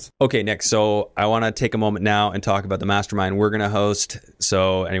 Makes sense. Okay, Nick, so I want to take a moment now and talk about the mastermind we're going to host.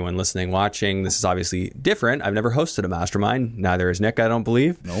 So anyone listening, watching, this is obviously different. I've never hosted a mastermind. Neither has Nick, I don't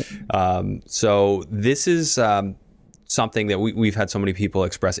believe. Nope. So this is something that we've had so many people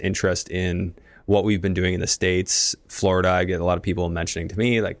express interest in what we've been doing in the States. Florida, I get a lot of people mentioning to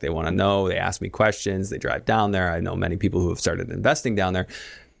me, like they want to know, they ask me questions, they drive down there. I know many people who have started investing down there.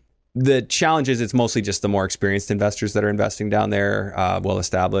 The challenge is it's mostly just the more experienced investors that are investing down there, well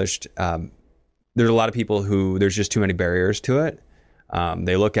established. There's a lot of people who there's just too many barriers to it.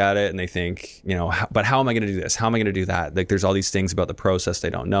 They look at it and they think, but how am I going to do this? How am I going to do that? Like there's all these things about the process they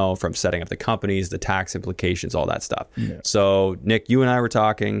don't know, from setting up the companies, the tax implications, all that stuff. Yeah. So Nick, you and I were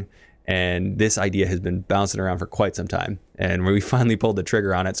talking, and this idea has been bouncing around for quite some time. And we finally pulled the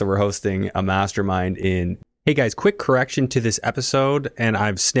trigger on it. So we're hosting a mastermind in... Hey guys, quick correction to this episode, and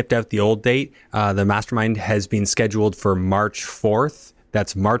I've snipped out the old date. The mastermind has been scheduled for March 4th.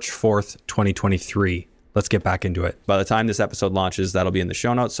 That's March 4th, 2023. let's get back into it. By the time this episode launches, that'll be in the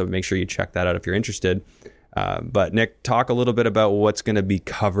show notes. So make sure you check that out if you're interested. But Nick, talk a little bit about what's going to be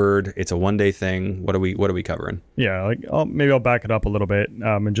covered. It's a 1-day thing. What are we covering? Yeah, like maybe I'll back it up a little bit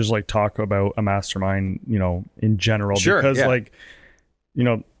and just like talk about a mastermind, in general. Sure, because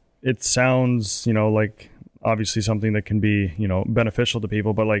yeah. It sounds, like obviously something that can be, beneficial to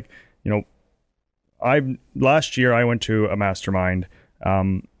people. But like, last year I went to a mastermind,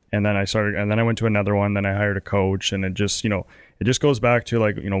 and then I went to another one. Then I hired a coach, and it just goes back to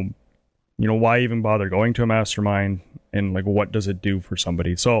like, why even bother going to a mastermind, and like, what does it do for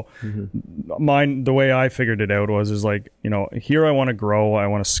somebody? So the way I figured it out is like, here I want to grow, I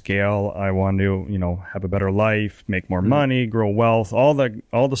want to scale, I want to, have a better life, make more money, grow wealth, all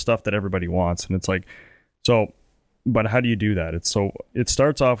the stuff that everybody wants. And it's like, but how do you do that? It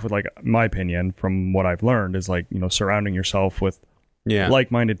starts off with, like, my opinion from what I've learned is like, surrounding yourself with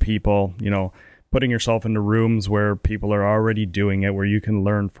like-minded people, putting yourself into rooms where people are already doing it, where you can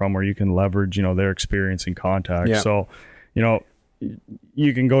learn from, where you can leverage, their experience and contact. Yeah. So,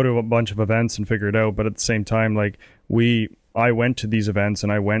 you can go to a bunch of events and figure it out, but at the same time, like I went to these events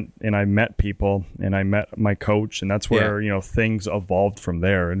and I met people and I met my coach, and that's where, things evolved from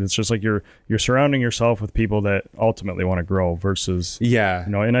there. And it's just like you're surrounding yourself with people that ultimately want to grow versus,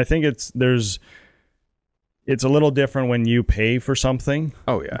 and I think it's a little different when you pay for something.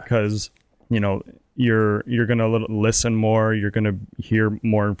 Oh yeah. Because, you're going to listen more, you're going to hear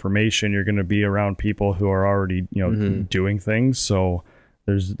more information, you're going to be around people who are already, doing things. So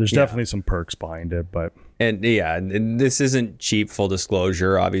there's definitely some perks behind it, but. And this isn't cheap, full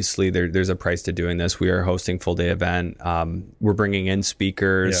disclosure. Obviously, there's a price to doing this. We are hosting full day event. We're bringing in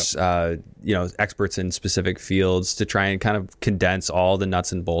speakers, experts in specific fields to try and kind of condense all the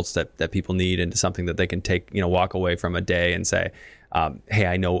nuts and bolts that people need into something that they can take, walk away from a day and say, hey,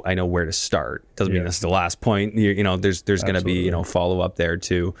 I know where to start. Doesn't mean that's the last point. There's going to be, follow up there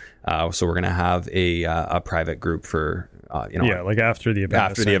too. So we're going to have a private group for, like after the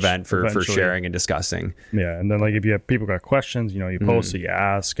event, for sharing and discussing. Yeah. And then like, if you have people got questions, you post it, you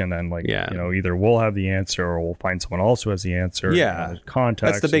ask, and then like, either we'll have the answer or we'll find someone else who has the answer. Yeah.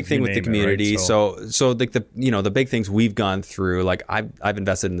 Contacts. That's the big thing with the community. Right? So like the big things we've gone through, like I've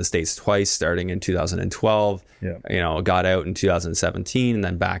invested in the States twice, starting in 2012, got out in 2017 and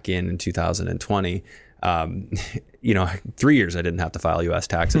then back in 2020. 3 years I didn't have to file U.S.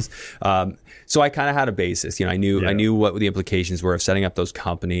 taxes. So I kind of had a basis. I knew what the implications were of setting up those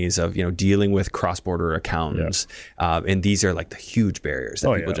companies, of, dealing with cross-border accountants. And these are like the huge barriers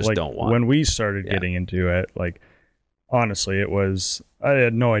that people just don't want. When we started getting into it, like, honestly, I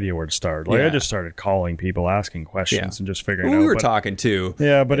had no idea where to start. Like, I just started calling people, asking questions, and just figuring out. We were talking too.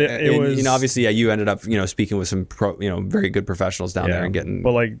 Yeah, but it was, obviously, you ended up, speaking with some very good professionals down there and getting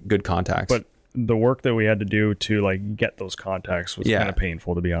good contacts. But the work that we had to do to like get those contacts was kind of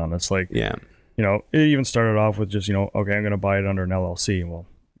painful, to be honest. Like, it even started off with just, okay, I'm going to buy it under an LLC. Well,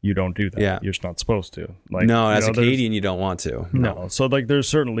 you don't do that. Yeah. You're just not supposed to. Like, no, as a Canadian, you don't want to. No. So like, there's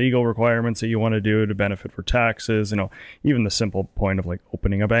certain legal requirements that you want to do to benefit for taxes. Even the simple point of like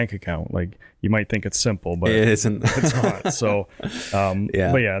opening a bank account. Like, you might think it's simple, but it isn't. It's not. So, but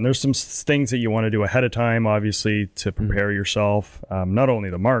and there's some things that you want to do ahead of time, obviously, to prepare yourself. Not only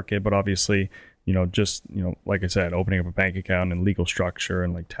the market, but obviously, like I said, opening up a bank account and legal structure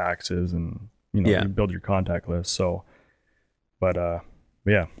and like taxes and you build your contact list. So, but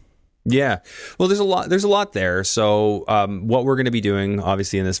Yeah. Well, there's a lot there. So what we're going to be doing,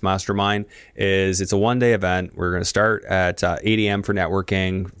 obviously, in this mastermind is it's a 1-day event. We're going to start at 8 a.m. for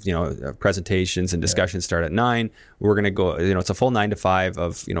networking, presentations and discussions start at 9. We're going to go, it's a full 9 to 5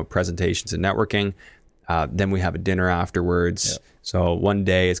 of, presentations and networking. Then we have a dinner afterwards. Yep. So one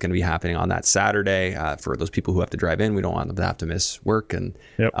day is going to be happening on that Saturday. For those people who have to drive in, we don't want them to have to miss work and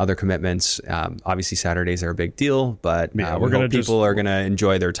other commitments. Obviously, Saturdays are a big deal, but people are going to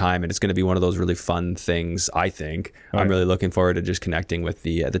enjoy their time, and it's going to be one of those really fun things, I think. I'm really looking forward to just connecting with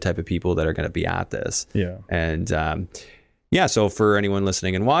the type of people that are going to be at this. Yeah. And so for anyone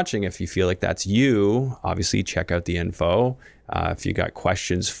listening and watching, if you feel like that's you, obviously check out the info. If you got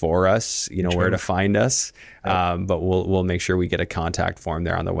questions for us, where to find us. But we'll make sure we get a contact form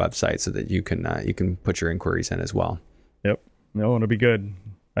there on the website so that you can put your inquiries in as well. Yep. No, it'll be good.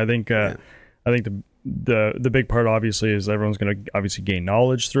 I think the big part obviously is everyone's going to obviously gain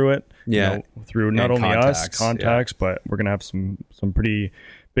knowledge through it. Yeah. Through not only contacts, but we're going to have some pretty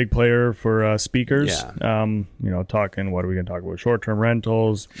big player for speakers. Yeah. Talking, what are we going to talk about? Short-term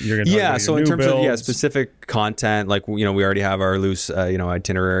rentals. You're going to talk about so your in new terms builds. of specific content, like we already have our loose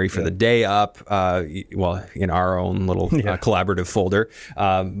itinerary for the day up. In our own little collaborative folder.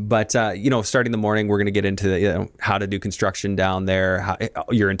 But starting the morning, we're going to get into how to do construction down there,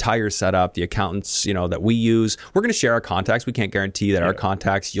 your entire setup, the accountants that we use. We're going to share our contacts. We can't guarantee that our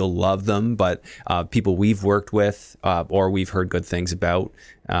contacts you'll love them, but people we've worked with or we've heard good things about.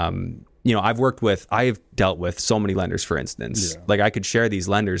 I've dealt with so many lenders, for instance. Like I could share these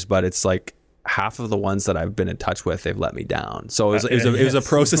lenders, but it's like half of the ones that I've been in touch with, they've let me down. So it was a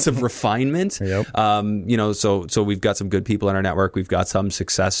process of refinement. Yep. So we've got some good people in our network. We've got some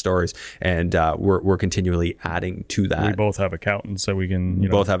success stories, and we're continually adding to that. We both have accountants that we can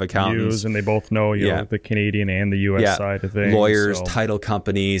both have accountants, use, and they both know the Canadian and the U.S. side of things. Lawyers, title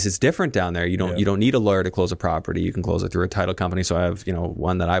companies. It's different down there. You don't need a lawyer to close a property. You can close it through a title company. So I have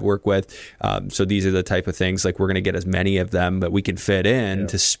one that I work with. So these are the type of things, like we're going to get as many of them that we can fit in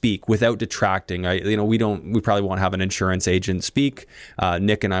to speak without detracting. We probably won't have an insurance agent speak.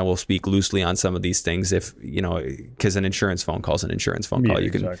 Nick and I will speak loosely on some of these things because an insurance phone call is an insurance phone call.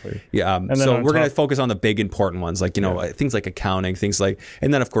 Exactly. So we're going to focus on the big important ones, like things like accounting,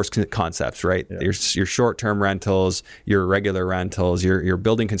 and then of course concepts, right? Yeah. Your short-term rentals, your regular rentals, your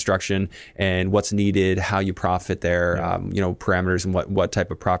building construction, and what's needed, how you profit there, parameters and what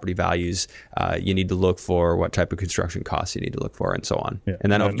type of property values you need to look for, what type of construction costs you need to look for, and so on. Yeah.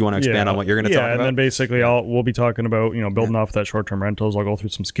 And then if you want to expand on what you're going to talk about. And then basically we'll be talking about, building off that short-term rentals. I'll go through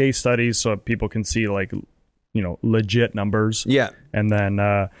some case studies so people can see legit numbers. Yeah. And then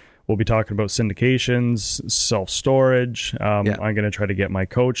we'll be talking about syndications, self-storage. I'm going to try to get my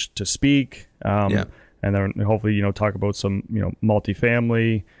coach to speak. And then hopefully, talk about some,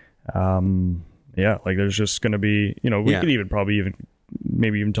 multifamily. There's just going to be, we could even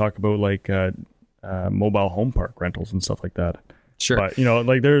talk about like mobile home park rentals and stuff like that. Sure. But,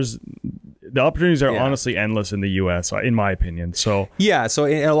 there's the opportunities are honestly endless in the U.S., in my opinion. So so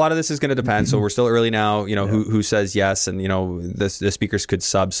a lot of this is going to depend. So we're still early now, who says yes, and the speakers could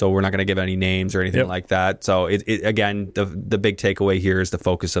sub, so we're not going to give any names or anything like that. So it again, the big takeaway here is the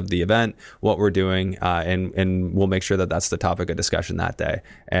focus of the event, what we're doing, and we'll make sure that that's the topic of discussion that day.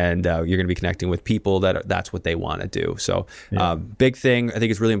 And you're going to be connecting with people that's what they want to do. So big thing, I think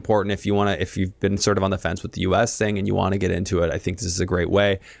it's really important if you've been sort of on the fence with the U.S. thing and you want to get into it. I think this is a great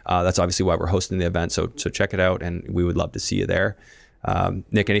way. That's obviously why we're hosting the event. So check it out, and we would love to see you there.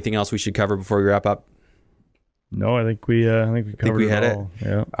 Nick, anything else we should cover before we wrap up? No, I think we covered it all.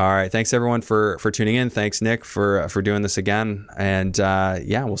 Yeah. All right. Thanks everyone for tuning in. Thanks Nick for doing this again. And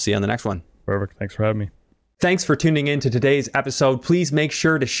we'll see you on the next one. Perfect. Thanks for having me. Thanks for tuning in to today's episode. Please make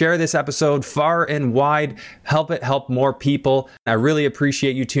sure to share this episode far and wide. Help it help more people. I really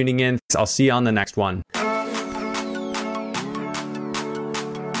appreciate you tuning in. I'll see you on the next one.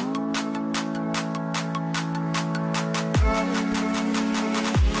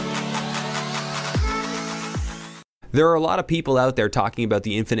 There are a lot of people out there talking about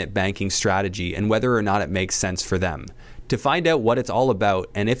the infinite banking strategy and whether or not it makes sense for them. To find out what it's all about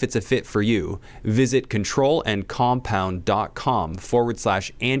and if it's a fit for you, visit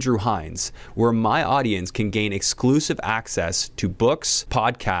controlandcompound.com/Andrew Hines, where my audience can gain exclusive access to books,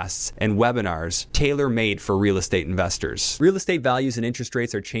 podcasts, and webinars tailor-made for real estate investors. Real estate values and interest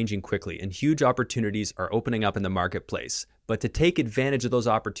rates are changing quickly, and huge opportunities are opening up in the marketplace. But to take advantage of those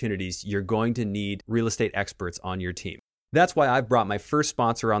opportunities, you're going to need real estate experts on your team. That's why I've brought my first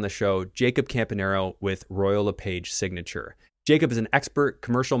sponsor on the show, Jacob Campanaro with Royal LePage Signature. Jacob is an expert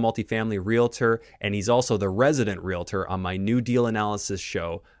commercial multifamily realtor, and he's also the resident realtor on my new deal analysis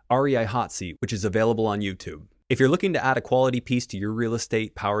show, REI Hot Seat, which is available on YouTube. If you're looking to add a quality piece to your real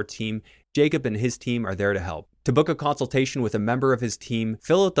estate power team, Jacob and his team are there to help. To book a consultation with a member of his team,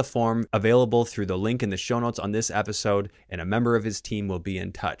 fill out the form available through the link in the show notes on this episode, and a member of his team will be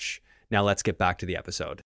in touch. Now let's get back to the episode.